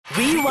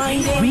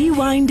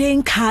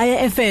Rewinding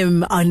Kaya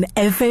FM on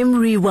FM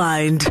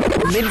Rewind.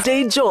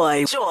 Midday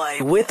Joy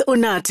with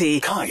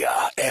Unati.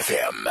 Kaya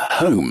FM,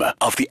 home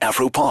of the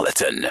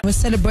Afropolitan. We're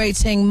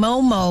celebrating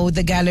Momo,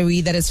 the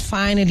gallery that is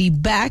finally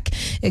back,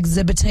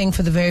 exhibiting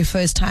for the very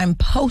first time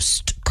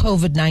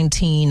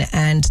post-COVID-19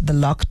 and the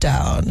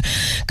lockdown.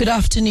 Good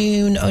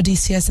afternoon,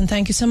 Odysseus, and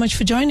thank you so much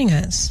for joining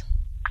us.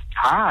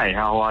 Hi,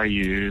 how are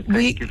you?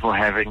 Thank you for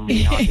having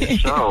me on your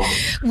show.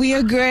 We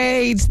are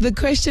great. The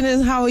question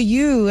is, how are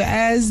you?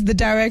 As the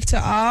director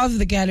of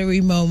the gallery,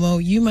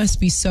 Momo, you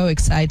must be so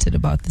excited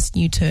about this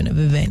new turn of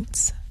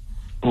events.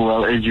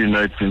 Well, as you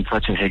know, it's been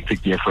such a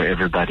hectic year for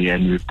everybody,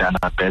 and we've done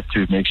our best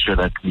to make sure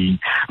that we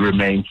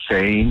remain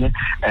sane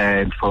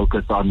and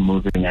focus on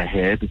moving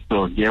ahead.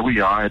 So here we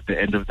are at the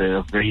end of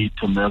the very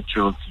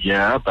tumultuous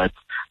year, but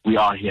we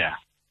are here.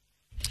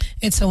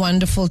 It's a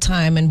wonderful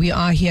time, and we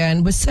are here,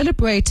 and we're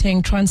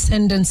celebrating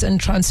Transcendence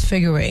and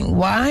Transfiguring.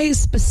 Why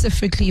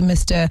specifically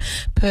Mr.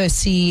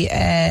 Percy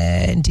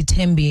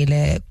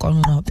Ndithembile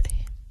Konqobe?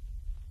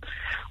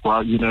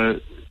 Well, you know,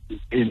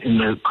 in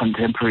the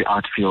contemporary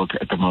art field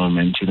at the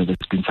moment, you know, there's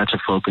been such a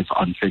focus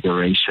on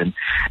figuration,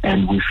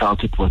 and we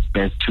felt it was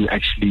best to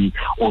actually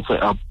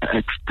also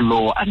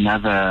explore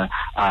another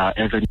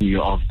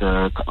avenue of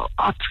the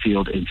art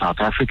field in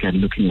South Africa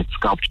and looking at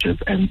sculptures.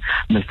 And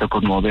Mr.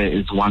 Konqobe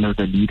is one of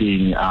the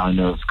leading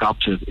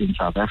sculptors in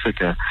South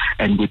Africa,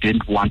 and we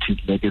didn't want his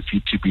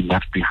legacy to be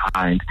left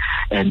behind.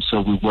 And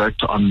so we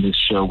worked on this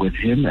show with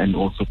him and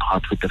also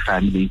part with the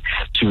family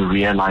to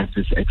realize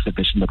this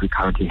exhibition that we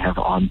currently have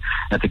on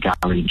at the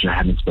gallery in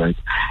Johannesburg.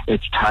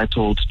 It's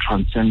titled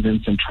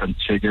Transcendence and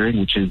Transfiguring,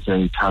 which is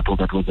a title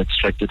that was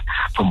extracted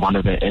from one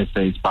of the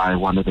essays by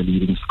one of the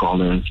leading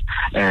scholars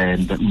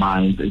and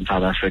minds in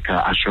South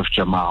Africa, Ashraf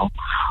Jamal,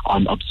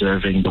 on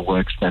observing the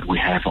works that we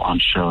have on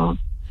show.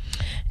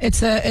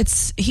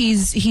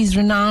 He's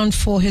renowned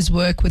for his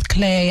work with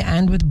clay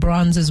and with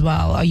bronze as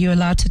well. Are you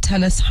allowed to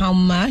tell us how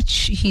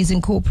much he's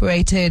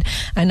incorporated?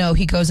 I know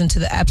he goes into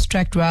the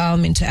abstract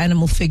realm, into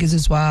animal figures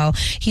as well.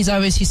 He's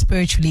obviously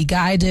spiritually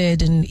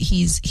guided, and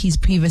he's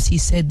previously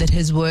said that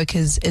his work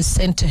is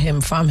sent to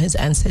him from his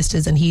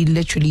ancestors, and he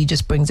literally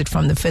just brings it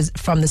from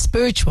the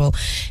spiritual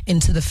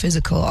into the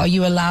physical. Are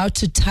you allowed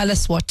to tell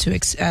us what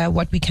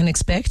we can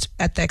expect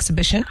at the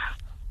exhibition?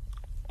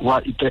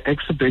 Well, the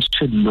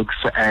exhibition looks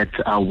at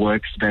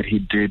works that he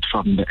did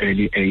from the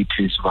early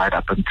 80s right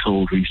up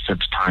until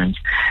recent times.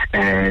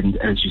 And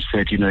as you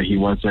said, you know, he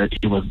was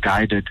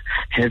guided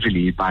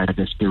heavily by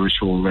the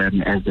spiritual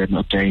realm as an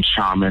ordained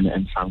shaman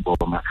and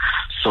sangoma.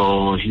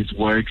 So his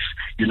works,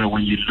 you know,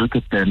 when you look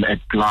at them at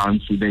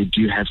glance, they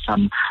do have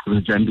some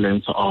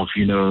resemblance of,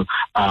 you know,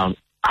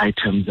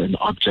 items and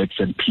objects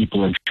and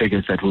people and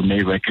figures that we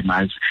may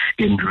recognize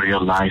in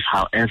real life.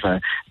 However,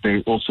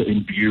 they also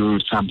imbue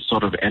some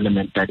sort of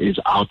element that is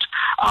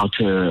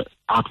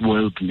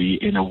outworldly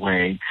in a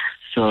way.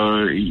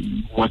 So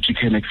what you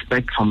can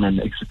expect from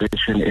an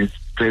exhibition is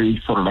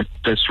very sort of like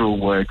visceral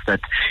work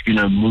that, you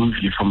know, move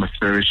you from a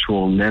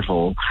spiritual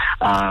level.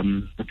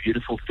 The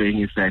beautiful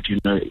thing is that, you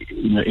know,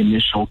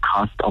 initial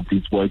cast of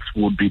these works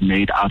would be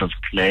made out of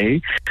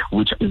clay,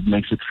 which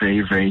makes it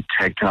very, very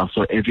tactile.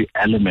 So every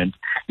element,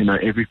 you know,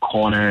 every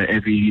corner,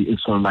 every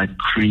sort of like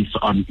crease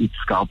on each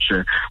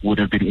sculpture would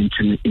have been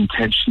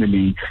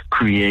intentionally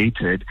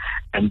created.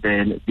 And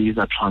then these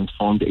are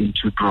transformed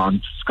into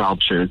bronze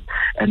sculptures.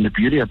 And the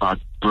beauty about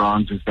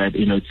bronze is that,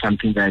 you know, it's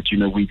something that, you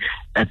know, we,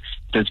 at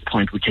this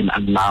point, we can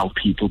allow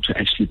people to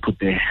actually put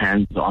their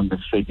hands on the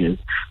figures.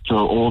 So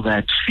all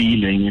that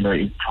feeling, you know,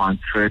 is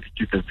transferred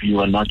to the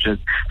viewer, not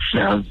just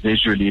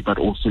visually, but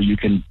also you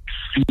can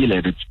feel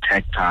it. It's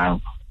tactile.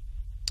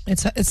 It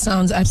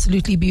sounds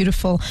absolutely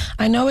beautiful.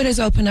 I know it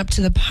is open up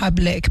to the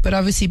public, but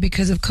obviously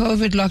because of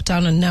COVID,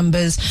 lockdown and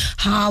numbers,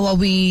 how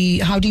do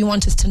you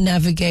want us to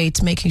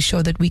navigate making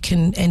sure that we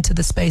can enter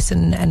the space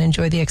and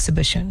enjoy the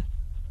exhibition?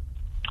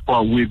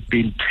 Well, we've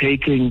been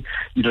taking,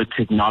 you know,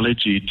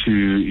 technology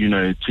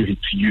to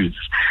its use.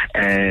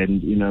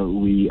 And, you know,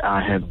 we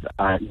have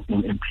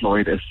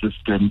employed a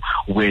system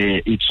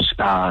where each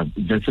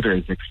visitor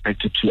is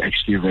expected to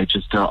actually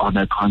register on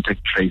a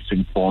contact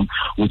tracing form,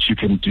 which you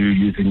can do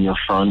using your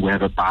phone. We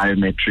have a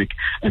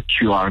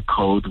QR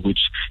code, which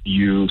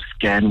you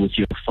scan with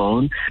your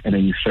phone, and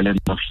then you fill in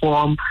the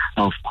form.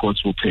 Now, of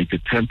course, we'll take the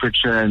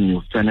temperature and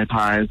you'll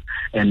sanitize,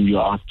 and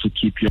you're asked to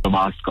keep your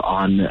mask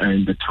on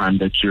in the time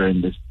that you're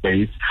in this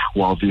space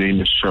while viewing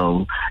the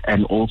show.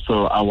 And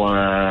also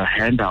our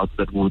handouts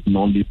that we would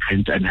normally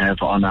print and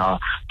have on our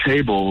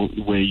table,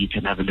 where you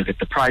can have a look at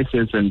the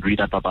prices and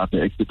read up about the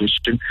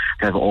exhibition,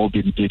 have all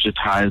been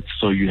digitized.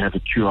 So you have a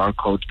QR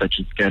code that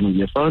you scan with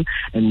your phone,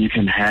 and you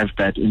can have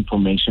that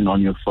information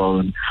on your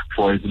phone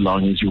for as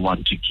long as you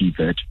want to keep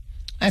it.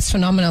 That's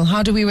phenomenal.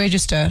 How do we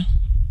register?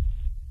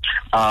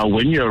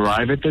 When you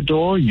arrive at the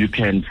door, you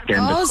can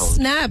scan the code. Oh,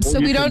 snap. So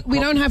we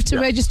don't have to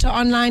register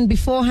online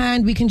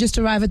beforehand. We can just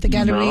arrive at the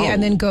gallery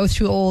and then go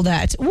through all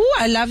that. Ooh,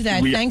 I love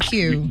that. Thank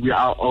you. We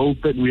are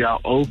open. We are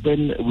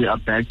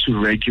back to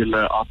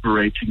regular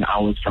operating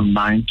hours from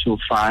 9 till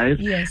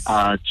 5. Yes.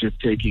 Just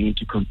taking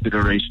into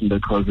consideration the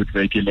COVID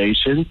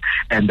regulations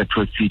and the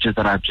procedures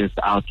that I've just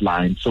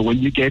outlined. So when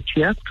you get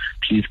here,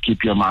 please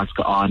keep your mask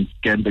on,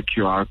 scan the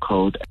QR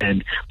code,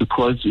 and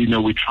because,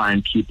 we try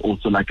and keep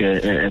also like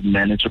a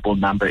manageable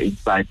number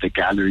inside the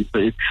gallery. So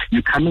if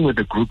you're coming with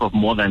a group of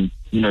more than,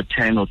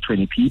 10 or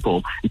 20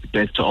 people, it's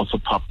best to also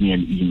pop me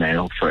an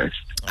email first.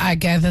 I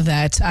gather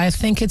that. I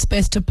think it's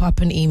best to pop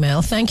an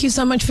email. Thank you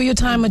so much for your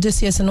time,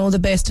 Odysseus, and all the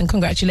best, and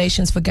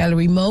congratulations for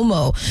Gallery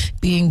Momo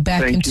being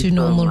back into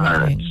normal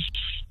running.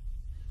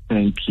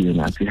 Thank you,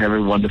 Nancy. Have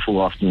a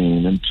wonderful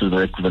afternoon, and to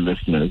the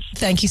listeners.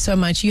 Thank you so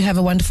much. You have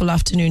a wonderful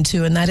afternoon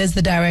too. And that is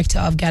the director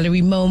of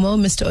Gallery Momo,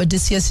 Mr.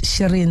 Odysseus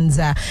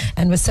Shirinza.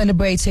 And we're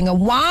celebrating a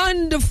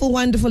wonderful,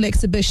 wonderful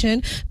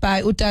exhibition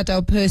by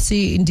Utata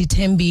Percy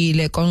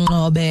Ndithembile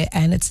Konqobe.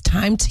 And it's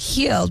time to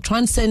heal,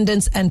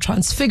 Transcendence and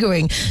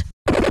Transfiguring.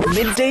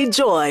 Midday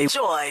Joy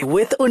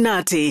with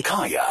Unati.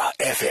 Kaya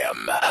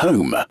FM,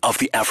 home of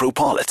the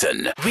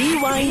Afropolitan.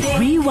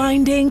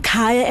 Rewinding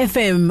Kaya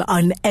FM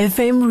on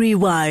FM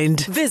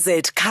Rewind.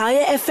 Visit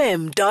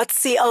kayafm.co.za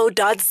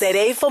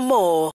for more.